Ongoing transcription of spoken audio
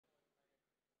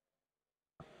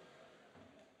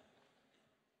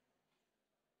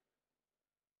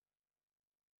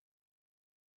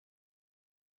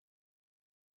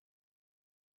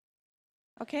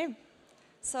Okay,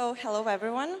 so hello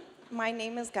everyone. My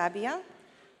name is Gabija.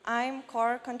 I'm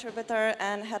core contributor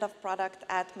and head of product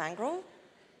at Mangrove.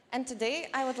 And today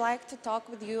I would like to talk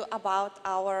with you about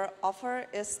our offer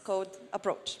is code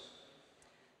approach.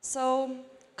 So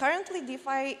currently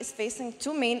DeFi is facing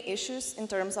two main issues in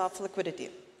terms of liquidity: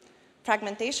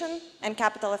 fragmentation and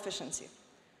capital efficiency.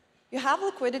 You have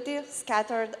liquidity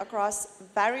scattered across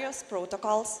various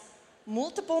protocols,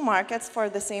 multiple markets for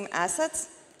the same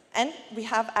assets, and we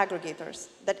have aggregators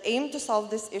that aim to solve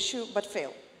this issue but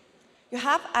fail. You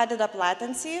have added up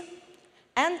latency,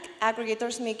 and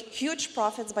aggregators make huge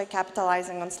profits by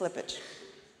capitalizing on slippage.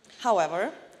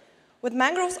 However, with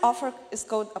Mangrove's offer is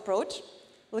code approach,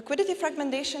 liquidity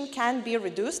fragmentation can be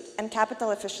reduced and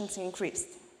capital efficiency increased.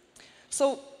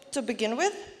 So to begin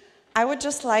with, I would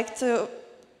just like to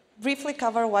briefly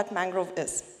cover what Mangrove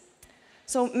is.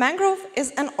 So Mangrove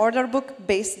is an order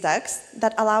book-based DEX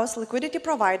that allows liquidity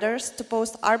providers to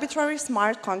post arbitrary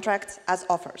smart contracts as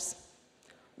offers.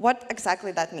 What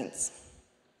exactly that means?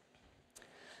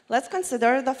 Let's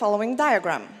consider the following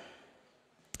diagram.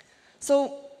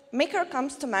 So Maker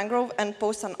comes to Mangrove and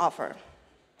posts an offer.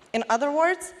 In other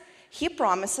words, he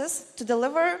promises to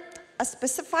deliver a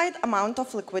specified amount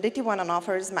of liquidity when an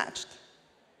offer is matched.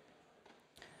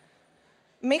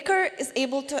 Maker is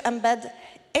able to embed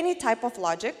any type of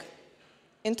logic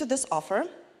into this offer,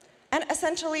 and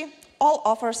essentially all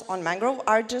offers on Mangrove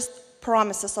are just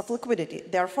promises of liquidity.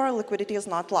 Therefore, liquidity is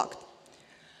not locked.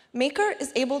 Maker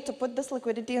is able to put this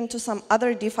liquidity into some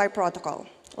other DeFi protocol,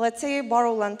 let's say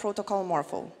borrow lend protocol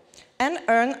Morpho, and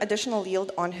earn additional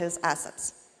yield on his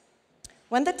assets.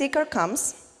 When the taker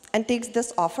comes and takes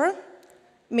this offer,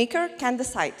 Maker can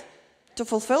decide to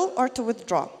fulfill or to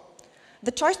withdraw.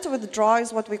 The choice to withdraw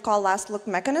is what we call last look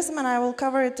mechanism, and I will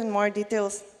cover it in more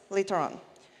details later on.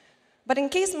 But in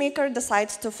case Maker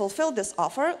decides to fulfill this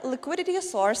offer, liquidity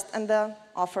is sourced and the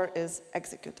offer is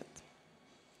executed.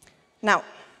 Now,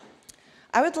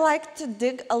 I would like to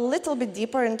dig a little bit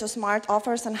deeper into smart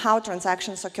offers and how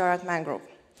transactions occur at Mangrove.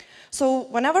 So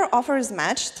whenever offer is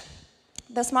matched,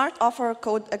 the smart offer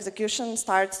code execution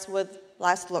starts with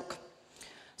last look.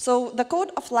 So the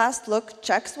code of last look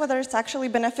checks whether it's actually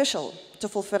beneficial to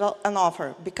fulfill an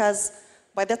offer, because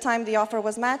by the time the offer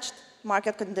was matched,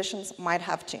 market conditions might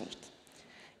have changed.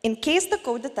 In case the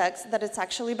code detects that it's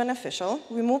actually beneficial,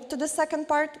 we move to the second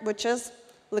part, which is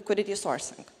liquidity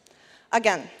sourcing.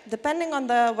 Again, depending on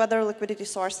whether liquidity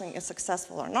sourcing is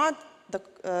successful or not,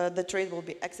 the trade will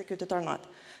be executed or not.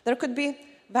 There could be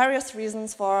various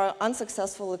reasons for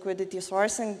unsuccessful liquidity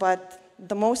sourcing, but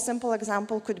the most simple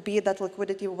example could be that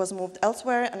liquidity was moved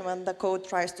elsewhere, and when the code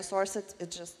tries to source it,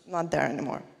 it's just not there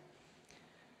anymore.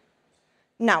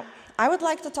 Now, I would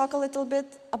like to talk a little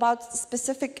bit about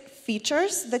specific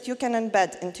features that you can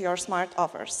embed into your smart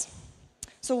offers.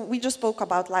 So we just spoke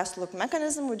about last look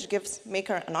mechanism, which gives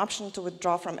Maker an option to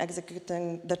withdraw from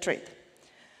executing the trade.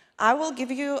 I will give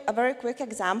you a very quick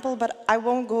example, but I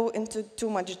won't go into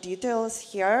too much details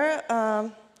here.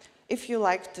 If you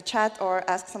like to chat or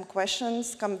ask some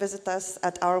questions, come visit us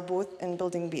at our booth in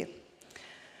Building B.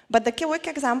 But the quick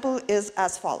example is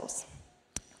as follows.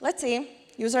 Let's say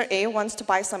user A wants to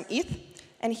buy some ETH,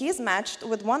 and he is matched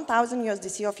with 1,000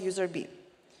 USDC of user B.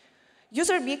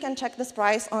 User B can check this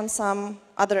price on some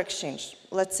other exchange,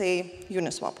 let's say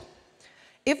Uniswap.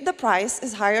 If the price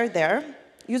is higher there,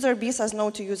 user B says no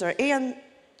to user A and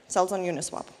sells on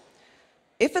Uniswap.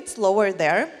 If it's lower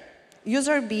there,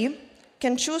 user B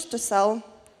can choose to sell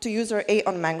to user A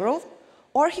on Mangrove,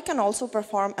 or he can also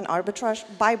perform an arbitrage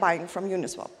by buying from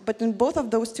Uniswap. But in both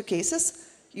of those two cases,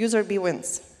 user B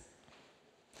wins.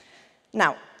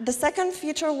 Now, the second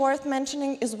feature worth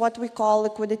mentioning is what we call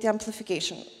liquidity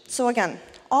amplification. So again,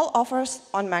 all offers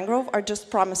on Mangrove are just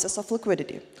promises of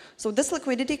liquidity. So this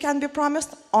liquidity can be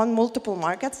promised on multiple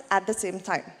markets at the same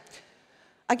time.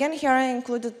 Again, here I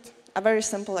included a very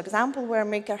simple example where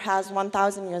Maker has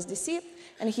 1,000 USDC,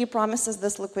 and he promises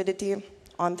this liquidity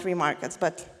on 3 markets.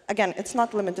 But again, it's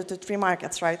not limited to 3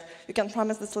 markets, right? You can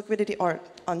promise this liquidity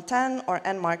on 10 or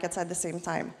n markets at the same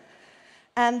time.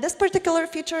 And this particular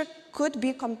feature could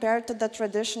be compared to the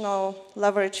traditional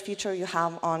leverage feature you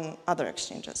have on other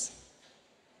exchanges.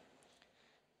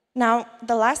 Now,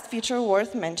 the last feature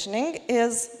worth mentioning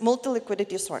is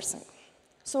multi-liquidity sourcing.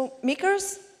 So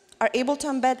makers are able to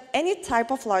embed any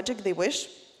type of logic they wish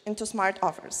into smart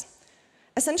offers.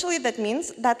 Essentially, that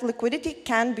means that liquidity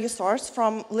can be sourced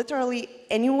from literally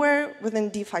anywhere within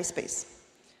DeFi space.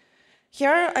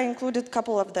 Here, I included a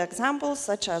couple of the examples,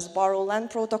 such as borrow lend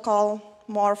protocol,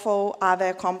 Morpho,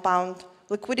 Aave, Compound,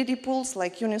 liquidity pools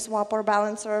like Uniswap or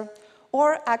Balancer,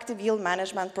 or active yield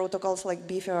management protocols like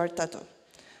Beefy or Tetu.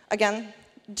 Again,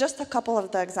 just a couple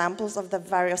of the examples of the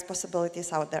various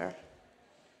possibilities out there.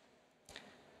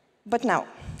 But now,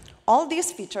 all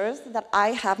these features that I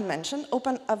have mentioned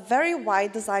open a very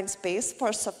wide design space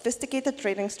for sophisticated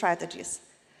trading strategies.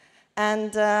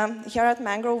 And here at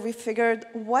Mangrove, we figured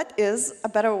what is a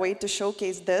better way to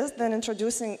showcase this than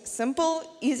introducing simple,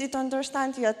 easy to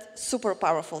understand, yet super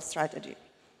powerful strategy.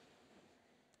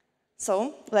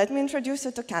 So let me introduce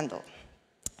you to Candle.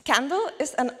 Candle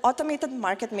is an automated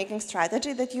market-making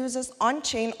strategy that uses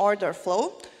on-chain order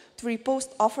flow to repost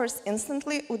offers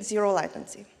instantly with zero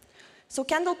latency. So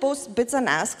Candle posts bids and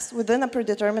asks within a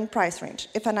predetermined price range.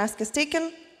 If an ask is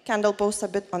taken, Candle posts a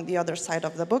bid on the other side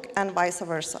of the book, and vice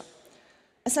versa.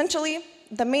 Essentially,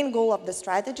 the main goal of the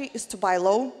strategy is to buy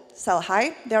low, sell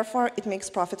high, therefore it makes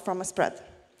profit from a spread.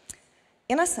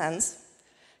 In a sense,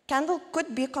 Candle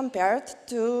could be compared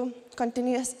to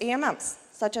continuous AMMs,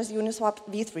 such as Uniswap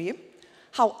v3.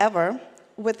 However,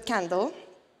 with Candle,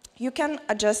 you can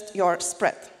adjust your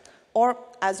spread, or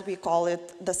as we call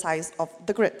it, the size of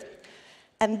the grid.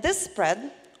 And this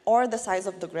spread, or the size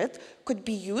of the grid, could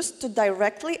be used to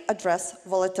directly address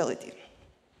volatility.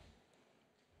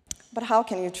 But how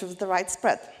can you choose the right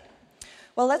spread?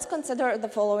 Well, let's consider the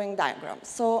following diagram.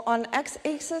 So on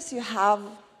x-axis, you have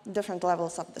different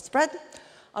levels of the spread.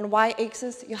 On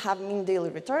y-axis, you have mean daily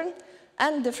return,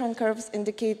 and different curves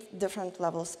indicate different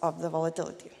levels of the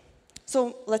volatility.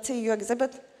 So let's say you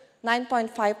exhibit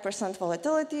 9.5%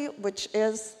 volatility, which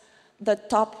is the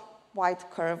top white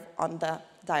curve on the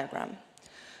diagram.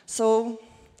 So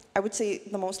I would say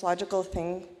the most logical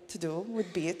thing to do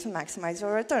would be to maximize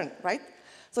your return, right?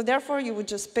 So therefore, you would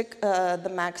just pick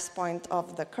the max point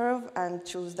of the curve and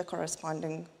choose the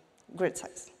corresponding grid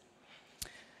size.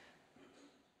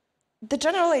 The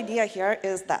general idea here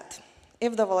is that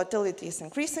if the volatility is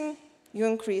increasing, you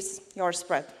increase your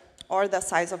spread, or the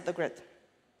size of the grid.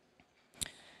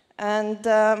 And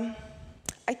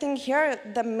I think here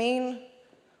the main,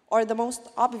 or the most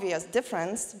obvious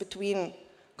difference between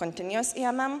continuous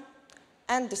AMM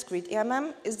and discrete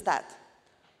AMM is that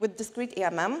with discrete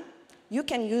AMM, you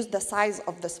can use the size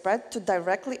of the spread to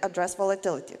directly address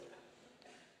volatility.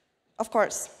 Of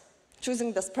course,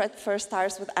 choosing the spread first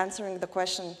starts with answering the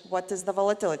question, what is the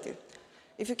volatility?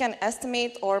 If you can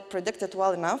estimate or predict it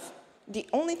well enough, the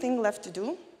only thing left to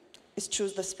do is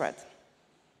choose the spread.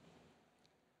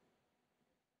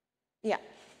 Yeah.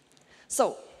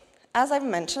 So, as I've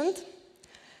mentioned,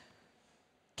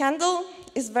 Candle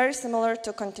is very similar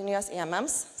to continuous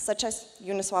AMMs, such as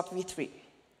Uniswap v3.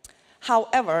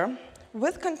 However,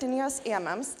 with continuous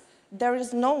AMMs, there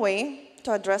is no way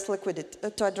to address liquidity,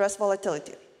 to address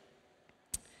volatility.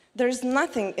 There is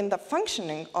nothing in the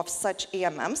functioning of such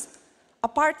AMMs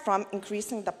apart from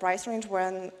increasing the price range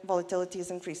when volatility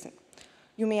is increasing.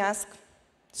 You may ask,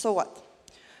 so what?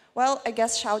 Well, I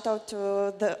guess shout out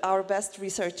to our best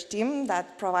research team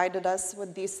that provided us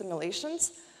with these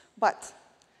simulations. But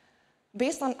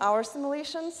based on our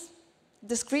simulations,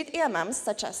 discrete AMMs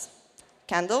such as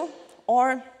Candle,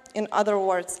 or in other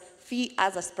words, fee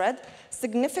as a spread,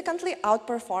 significantly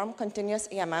outperform continuous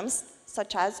AMMs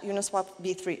such as Uniswap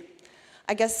v3.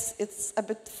 I guess it's a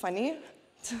bit funny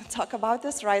to talk about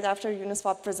this right after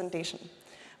Uniswap presentation.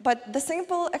 But the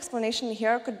simple explanation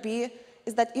here could be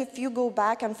is that if you go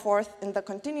back and forth in the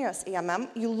continuous AMM,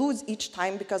 you lose each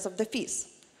time because of the fees.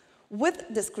 With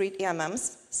discrete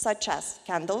AMMs, such as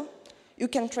Candle, you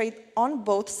can trade on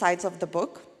both sides of the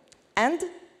book, and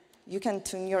you can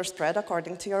tune your spread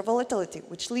according to your volatility,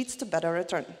 which leads to better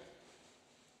return.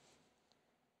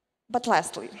 But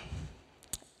lastly,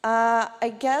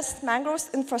 I guess Mangrove's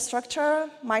infrastructure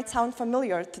might sound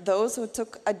familiar to those who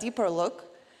took a deeper look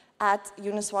at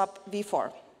Uniswap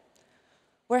v4.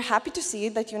 We're happy to see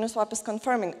that Uniswap is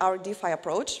confirming our DeFi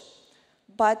approach,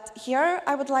 but here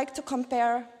I would like to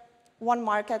compare one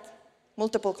market,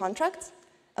 multiple contracts,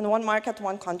 and one market,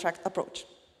 one contract approach.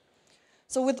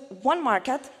 So with one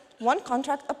market, one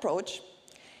contract approach,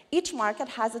 each market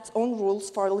has its own rules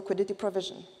for liquidity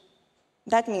provision.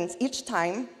 That means each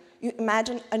time you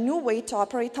imagine a new way to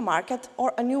operate a market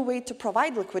or a new way to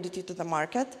provide liquidity to the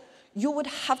market, you would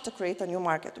have to create a new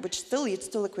market, which still leads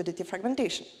to liquidity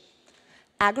fragmentation.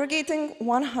 Aggregating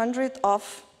 100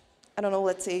 of, I don't know,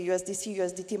 let's say USDC,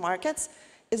 USDT markets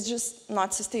is just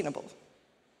not sustainable.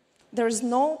 There is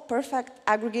no perfect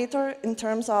aggregator in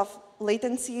terms of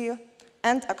latency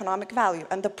and economic value,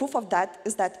 and the proof of that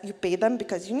is that you pay them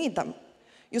because you need them.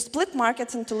 You split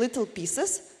markets into little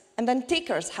pieces, and then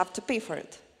takers have to pay for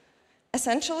it.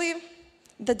 Essentially,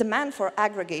 the demand for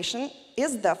aggregation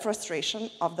is the frustration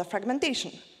of the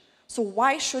fragmentation. So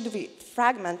why should we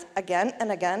fragment again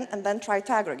and again and then try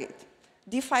to aggregate?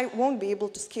 DeFi won't be able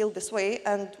to scale this way,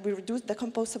 and we reduce the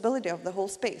composability of the whole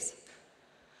space.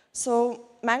 So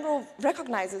Mangrove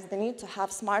recognizes the need to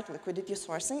have smart liquidity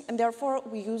sourcing, and therefore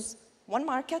we use one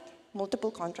market,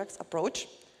 multiple contracts approach,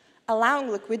 allowing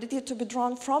liquidity to be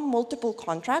drawn from multiple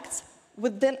contracts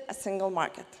within a single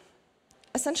market.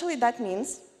 Essentially, that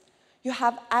means you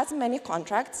have as many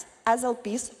contracts as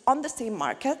LPs on the same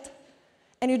market,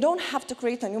 and you don't have to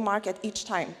create a new market each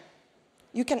time.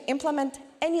 You can implement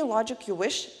any logic you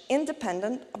wish,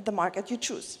 independent of the market you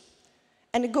choose.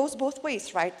 And it goes both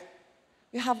ways, right?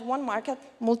 You have one market,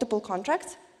 multiple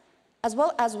contracts, as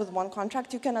well as with one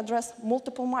contract, you can address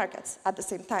multiple markets at the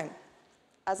same time.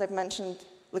 As I've mentioned,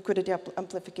 liquidity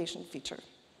amplification feature.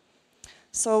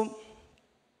 So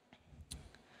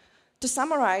to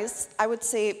summarize, I would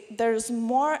say there's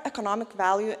more economic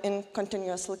value in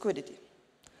continuous liquidity.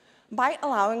 By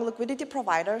allowing liquidity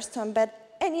providers to embed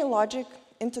any logic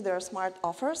into their smart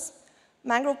offers,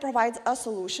 Mangrove provides a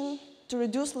solution to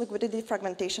reduce liquidity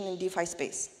fragmentation in DeFi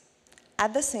space.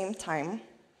 At the same time,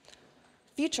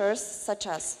 features such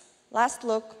as last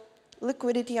look,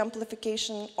 liquidity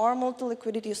amplification, or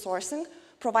multi-liquidity sourcing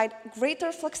provide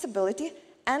greater flexibility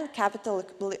and capital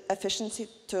efficiency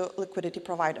to liquidity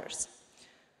providers.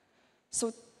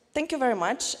 So thank you very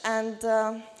much. And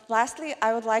lastly,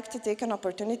 I would like to take an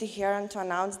opportunity here and to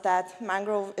announce that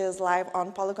Mangrove is live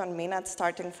on Polygon mainnet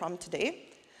starting from today.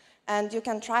 And you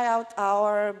can try out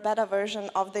our beta version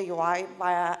of the UI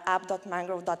via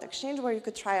app.mangrove.exchange, where you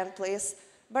could try and place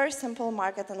very simple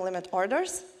market and limit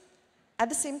orders. At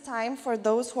the same time, for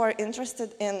those who are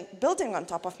interested in building on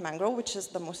top of Mangrove, which is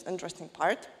the most interesting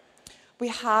part, we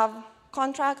have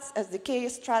contracts,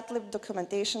 SDKs, stratlib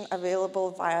documentation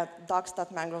available via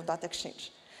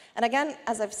docs.mangrove.exchange. And again,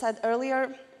 as I've said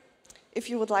earlier, if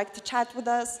you would like to chat with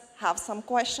us, have some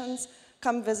questions,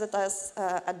 come visit us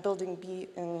at Building B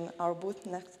in our booth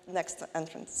next to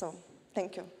entrance. So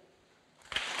thank you.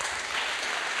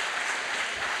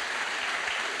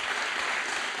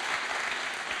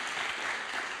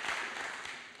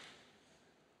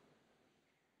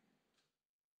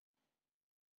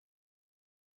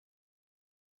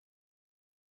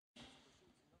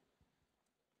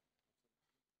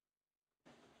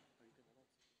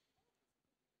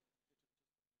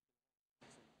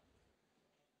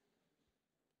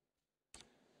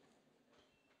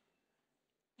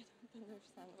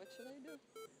 Understand. What should I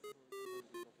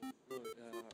do?